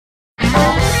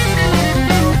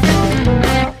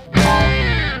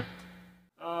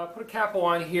capo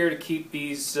on here to keep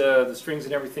these the strings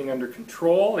and everything under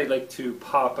control. They like to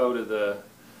pop out of the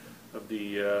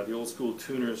old school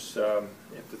tuners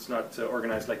if it's not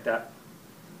organized like that.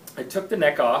 I took the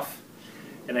neck off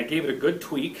and I gave it a good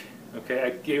tweak. Okay, I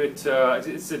gave it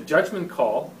it's a judgment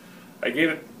call. I gave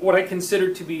it what I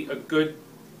considered to be a good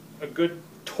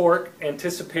torque,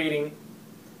 anticipating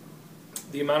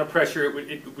the amount of pressure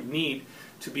it would need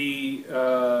to be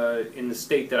in the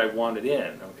state that I wanted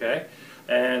in. Okay,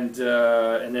 and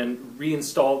then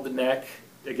reinstalled the neck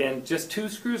again, just 2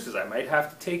 screws because I might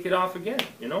have to take it off again,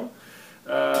 you know.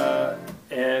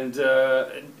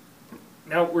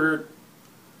 Now we're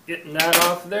getting that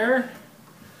off there.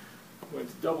 I'm going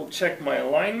to double check my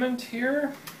alignment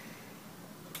here.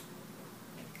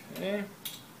 Okay,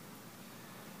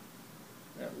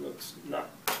 that looks not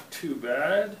too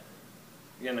bad.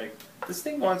 Again, this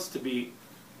thing wants to be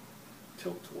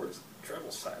tilt towards the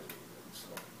treble side, so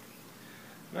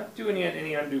I'm not doing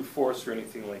any undue force or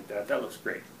anything like that. That looks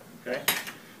great. Okay,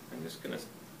 I'm just going to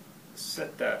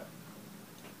set that.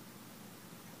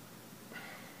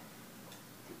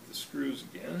 Get the screws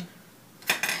again.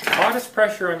 Modest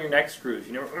pressure on your neck screws.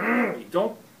 You never, you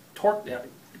don't torque the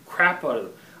crap out of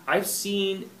them. I've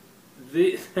seen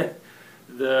the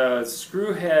the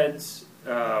screw heads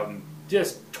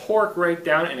just torque right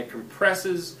down, and it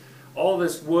compresses all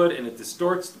this wood and it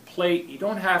distorts the plate. You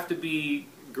don't have to be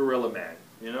Gorilla Man,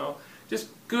 you know. Just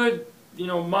good, you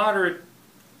know, moderate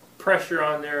pressure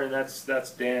on there, and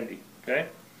that's dandy. Okay.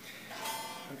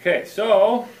 Okay,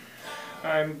 so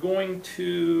I'm going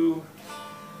to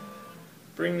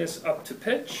bring this up to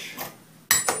pitch.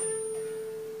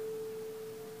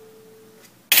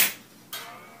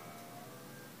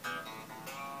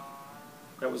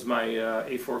 That was my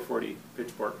A440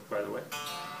 pitchfork, by the way.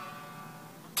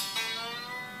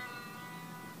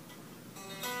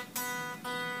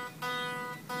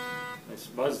 Nice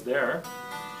buzz there.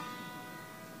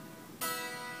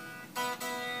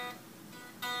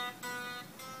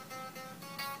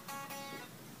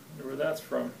 Wonder where that's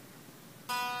from.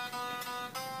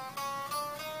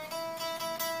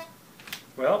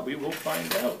 Well, we will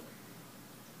find out.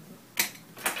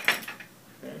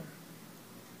 Okay.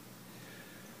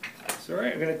 So,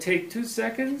 alright, I'm going to take 2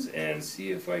 seconds and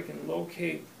see if I can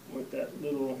locate what that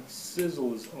little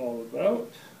sizzle is all about.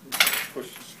 Let's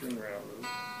push the string around a little.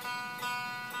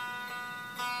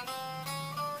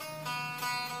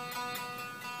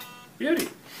 Beauty!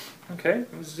 Okay,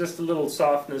 it was just a little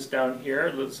softness down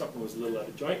here, something was a little out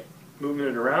of joint, moving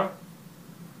it around.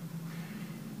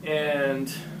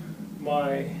 And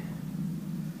my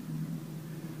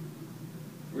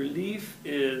relief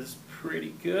is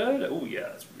pretty good. Oh yeah,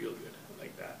 that's real good. I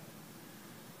like that.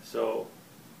 So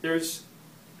there's,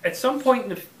 at some point in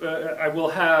the, I will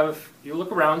have, you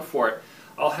look around for it,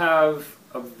 I'll have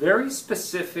a very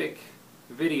specific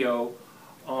video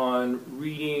on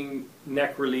reading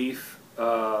neck relief.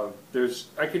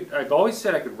 I've always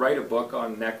said I could write a book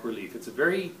on neck relief. It's a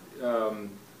very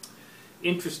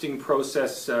interesting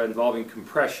process involving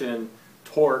compression,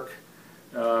 torque,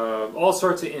 all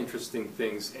sorts of interesting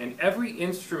things. And every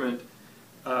instrument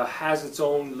has its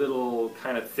own little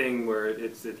kind of thing where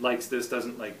it likes this,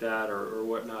 doesn't like that, or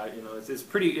whatnot. You know, it's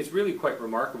really quite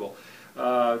remarkable.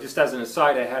 Just as an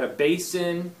aside, I had a bass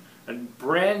in, a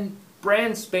brand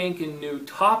spanking new,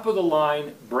 top of the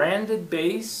line, branded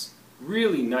bass,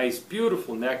 really nice,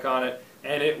 beautiful neck on it,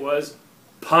 and it was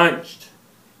punched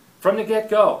from the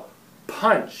get-go.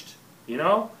 Punched, you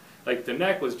know, like the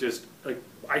neck was just like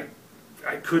I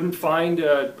couldn't find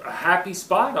a happy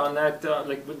spot on that.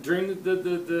 Like during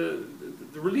the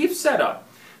relief setup,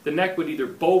 the neck would either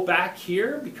bow back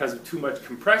here because of too much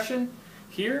compression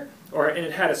here, and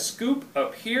it had a scoop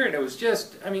up here, and it was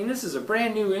just, I mean, this is a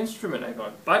brand new instrument. I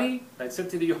go, buddy, I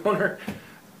said to the owner,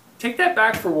 take that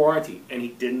back for warranty, and he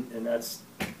didn't, and that's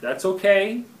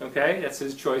okay. Okay, that's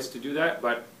his choice to do that.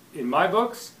 But in my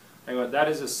books, I go, that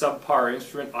is a subpar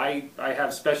instrument. I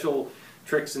have special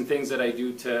tricks and things that I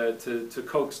do to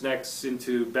coax necks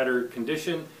into better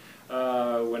condition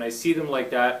when I see them like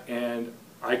that. And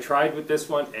I tried with this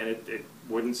one, and it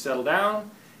wouldn't settle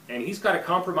down. And he's got a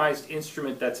compromised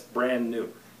instrument that's brand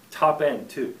new, top end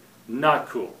too. Not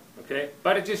cool. Okay,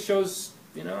 but it just shows,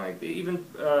 you know, even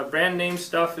brand name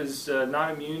stuff is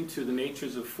not immune to the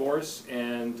natures of force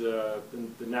and the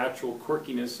natural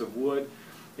quirkiness of wood.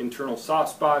 Internal soft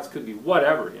spots, could be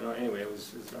whatever, you know. Anyway, it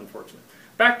was unfortunate.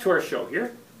 Back to our show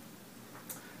here.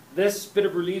 This bit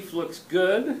of relief looks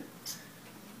good.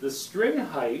 The string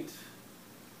height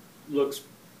looks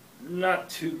not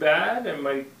too bad. I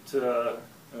might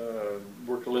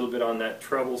work a little bit on that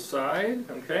treble side,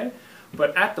 okay?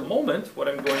 But at the moment, what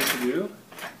I'm going to do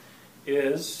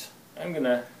is I'm going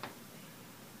to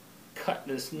cut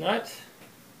this nut.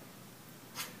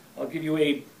 I'll give you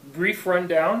a brief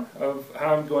rundown of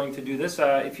how I'm going to do this.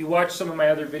 If you watch some of my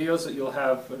other videos, you'll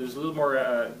have, there's a little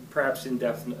more perhaps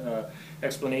in-depth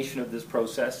explanation of this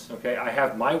process. Okay, I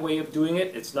have my way of doing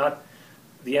it. It's not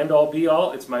the end-all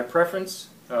be-all. It's my preference.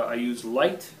 I use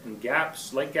light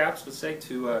gaps, let's say,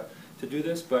 to do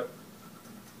this. But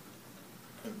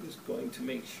I'm just going to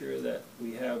make sure that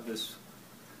we have these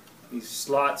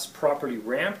slots properly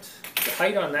ramped. The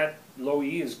height on that low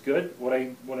E is good. What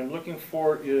I'm looking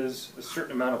for is a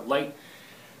certain amount of light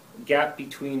gap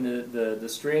between the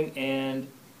string and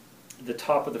the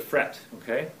top of the fret.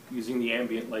 Okay, using the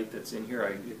ambient light that's in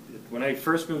here. When I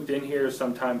first moved in here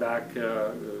some time back,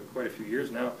 quite a few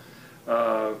years now,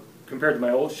 compared to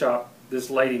my old shop, this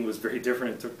lighting was very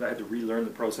different. I had to relearn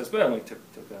the process, but it only took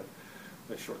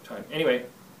a short time. Anyway,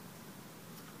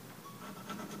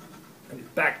 I'm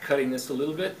back cutting this a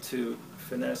little bit to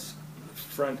finesse the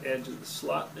front edge of the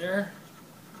slot there.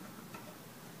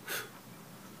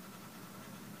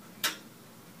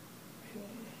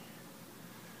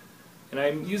 And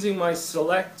I'm using my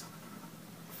select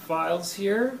files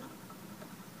here.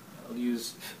 I'll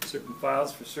use certain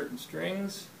files for certain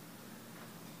strings.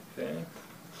 Okay.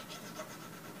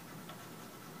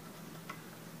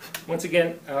 Once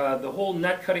again, the whole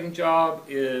nut cutting job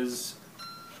is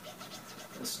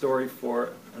a story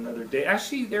for another day.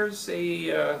 Actually, there's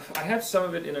I have some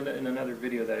of it in another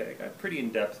video that I got pretty in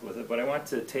depth with it, but I want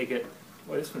to take it.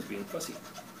 Boy, this one's being fussy.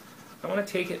 I want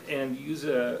to take it and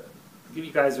give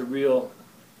you guys a real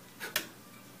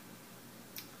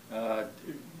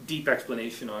deep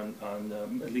explanation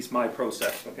on at least my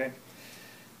process. Okay,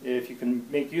 if you can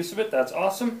make use of it, that's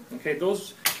awesome. Okay,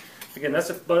 those again, that's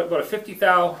about a 50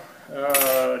 thou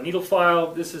needle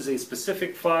file. This is a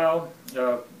specific file,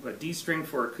 a D string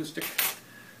for acoustic.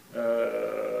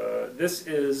 This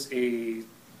is a,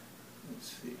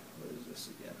 let's see, what is this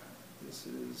again? This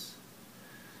is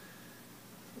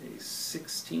a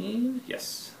 16.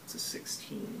 Yes, it's a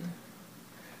 16.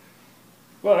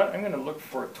 But I'm going to look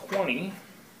for a 20.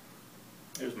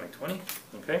 There's my 20.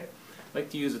 Okay, I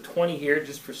like to use a 20 here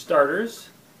just for starters.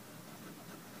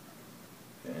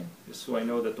 Okay, just so I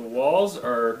know that the walls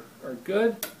are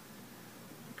good.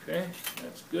 Okay,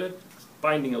 that's good. It's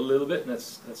binding a little bit, and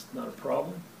that's not a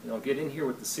problem. And I'll get in here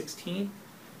with the 16,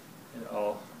 and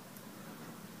I'll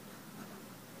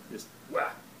just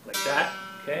whack like that.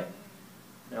 Okay.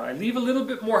 Now I leave a little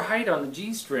bit more height on the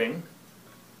G string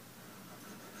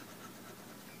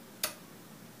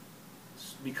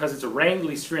because it's a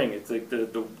wrangly string. It's like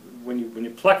when you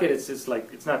pluck it, it's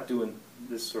like it's not doing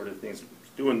this sort of thing. It's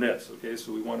doing this. Okay,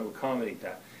 so we want to accommodate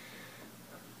that.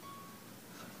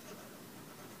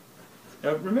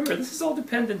 Now remember, this is all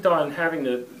dependent on having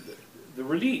the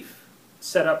relief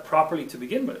set up properly to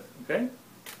begin with. Okay,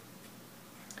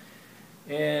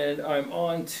 and I'm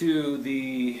on to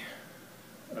the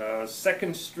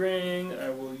second string.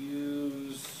 I will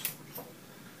use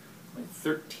my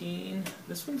 13.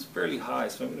 This one's fairly high,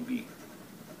 so I'm going to be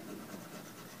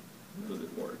a little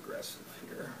bit more aggressive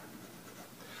here.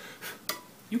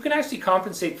 You can actually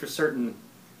compensate for certain,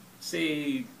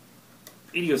 say,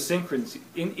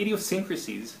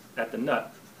 idiosyncrasies at the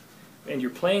nut and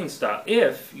your playing style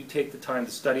if you take the time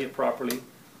to study it properly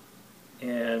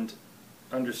and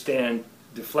understand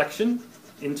deflection,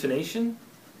 intonation,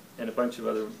 and a bunch of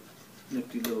other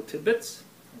nifty little tidbits.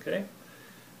 Okay,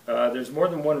 there's more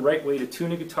than one right way to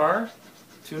tune a guitar.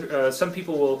 Some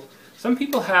people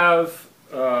have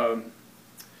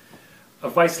a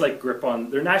vice-like grip on.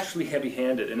 They're naturally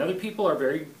heavy-handed, and other people are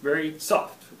very, very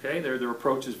soft. Okay, their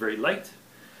approach is very light,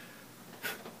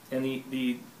 and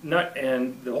the nut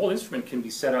and the whole instrument can be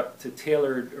set up to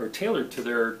tailored to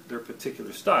their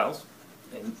particular styles,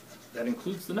 and that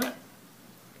includes the nut.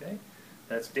 Okay,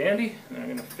 that's dandy. And I'm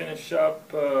going to finish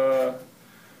up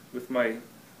with my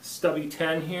stubby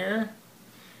 10 here.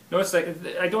 Notice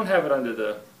I don't have it under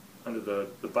the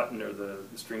button or the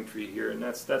string tree here, and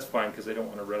that's fine because I don't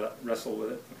want to wrestle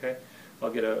with it. Okay,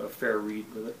 I'll get a fair read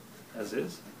with it as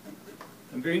is.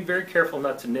 I'm very, very careful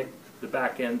not to nick the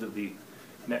back end of the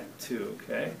neck too.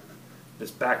 Okay,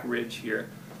 this back ridge here.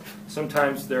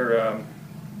 Sometimes they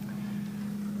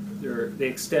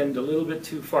extend a little bit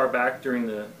too far back during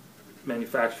the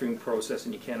manufacturing process,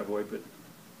 and you can't avoid but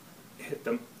hit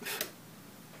them.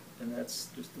 And that's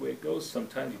just the way it goes.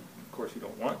 Sometimes, of course, you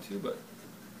don't want to, but.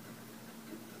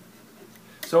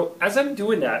 So as I'm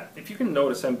doing that, if you can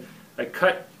notice, I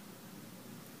cut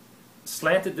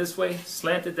slanted this way,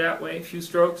 slanted that way, a few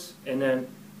strokes, and then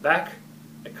back.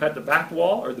 I cut the back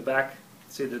wall, or the back,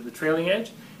 say the trailing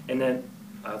edge, and then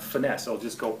finesse. I'll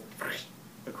just go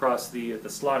across the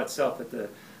slot itself at the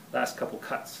last couple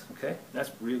cuts. Okay,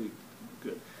 that's really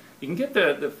good. You can get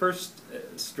the first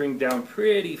string down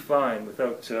pretty fine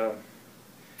without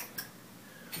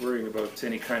worrying about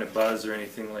any kind of buzz or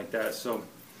anything like that. So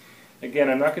again,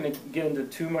 I'm not going to get into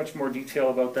too much more detail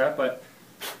about that, but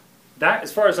that,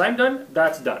 as far as I'm done,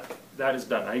 that's done. That is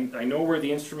done. I know where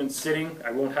the instrument's sitting.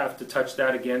 I won't have to touch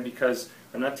that again because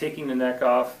I'm not taking the neck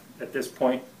off at this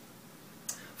point.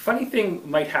 Funny thing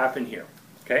might happen here.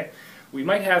 Okay, we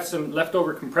might have some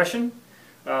leftover compression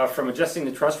from adjusting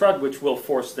the truss rod, which will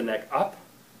force the neck up.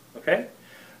 Okay,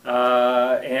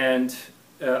 and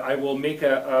I will make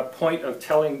a point of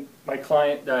telling my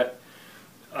client that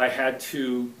I had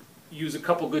to use a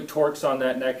couple good torques on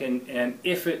that neck, and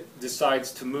if it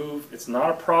decides to move, it's not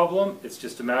a problem. It's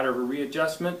just a matter of a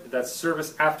readjustment. That's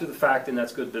service after the fact, and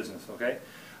that's good business. Okay,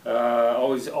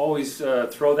 always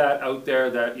throw that out there.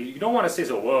 That you don't want to say,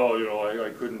 so, well, you know, I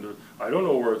couldn't. I don't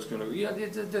know where it's going to. Yeah,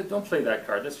 don't play that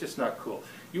card. That's just not cool.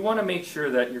 You want to make sure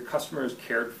that your customer is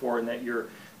cared for and that you're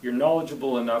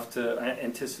knowledgeable enough to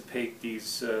anticipate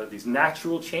these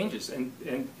natural changes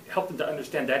and help them to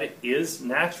understand that it is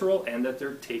natural and that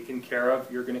they're taken care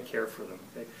of. You're going to care for them.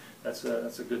 Okay, that's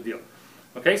a good deal.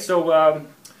 Okay, so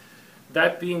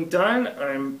that being done,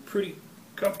 I'm pretty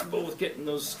comfortable with getting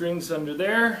those strings under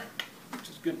there, which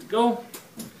is good to go.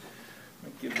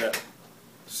 I'll give that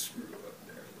screw up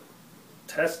there.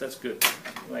 Test, that's good.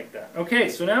 Like that. Okay,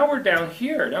 so now we're down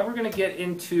here. Now we're going to get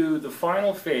into the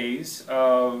final phase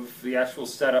of the actual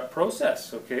setup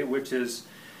process, okay, which is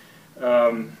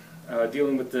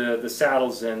dealing with the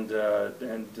saddles and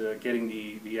getting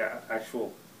the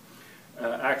actual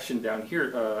action down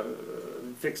here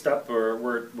fixed up, or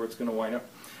where it's going to wind up.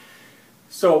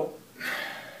 So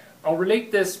I'll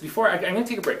relate this before I'm going to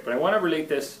take a break, but I want to relate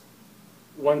this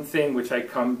one thing which I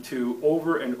come to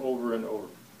over and over and over,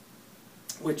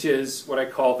 which is what I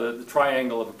call the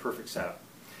triangle of a perfect setup.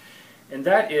 And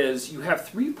that is, you have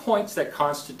 3 points that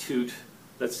constitute,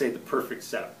 let's say, the perfect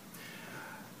setup.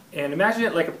 And imagine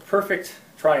it like a perfect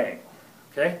triangle.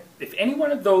 Okay? If any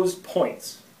one of those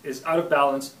points is out of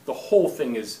balance, the whole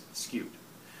thing is skewed.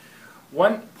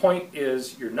 One point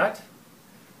is your nut,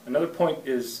 another point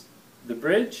is the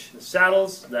bridge, the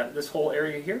saddles, this whole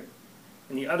area here,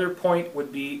 and the other point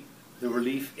would be the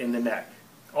relief in the neck.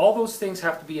 All those things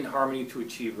have to be in harmony to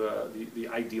achieve the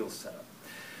ideal setup.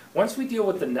 Once we deal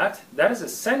with the nut, that is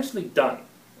essentially done.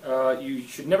 You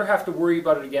should never have to worry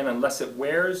about it again unless it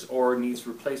wears or needs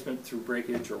replacement through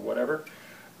breakage or whatever.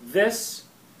 This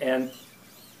and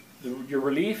your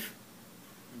relief,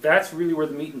 that's really where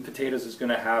the meat and potatoes is going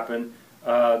to happen.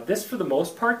 This, for the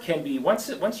most part, can be, once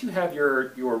you have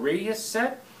your radius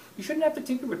set, you shouldn't have to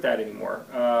tinker with that anymore,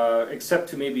 except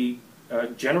to maybe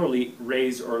generally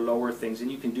raise or lower things, and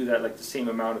you can do that like the same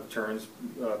amount of turns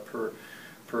per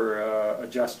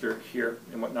adjuster here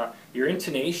and whatnot. Your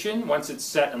intonation, once it's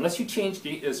set, unless you change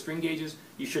string gauges,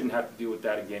 you shouldn't have to deal with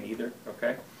that again either.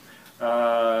 Okay,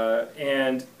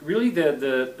 and really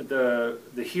the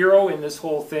hero in this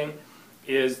whole thing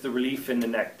is the relief in the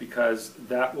neck, because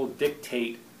that will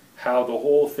dictate how the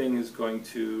whole thing is going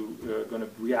to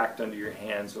react under your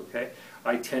hands. Okay,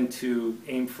 I tend to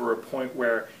aim for a point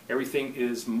where everything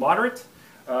is moderate,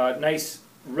 nice,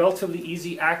 relatively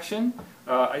easy action.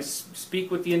 I speak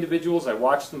with the individuals, I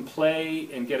watch them play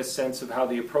and get a sense of how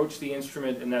they approach the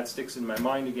instrument, and that sticks in my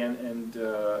mind again, and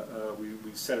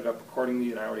we set it up accordingly,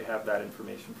 and I already have that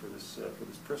information for this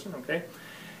person. Okay.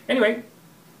 Anyway,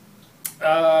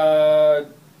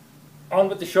 on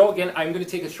with the show. Again, I'm going to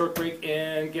take a short break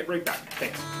and get right back.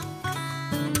 Thanks.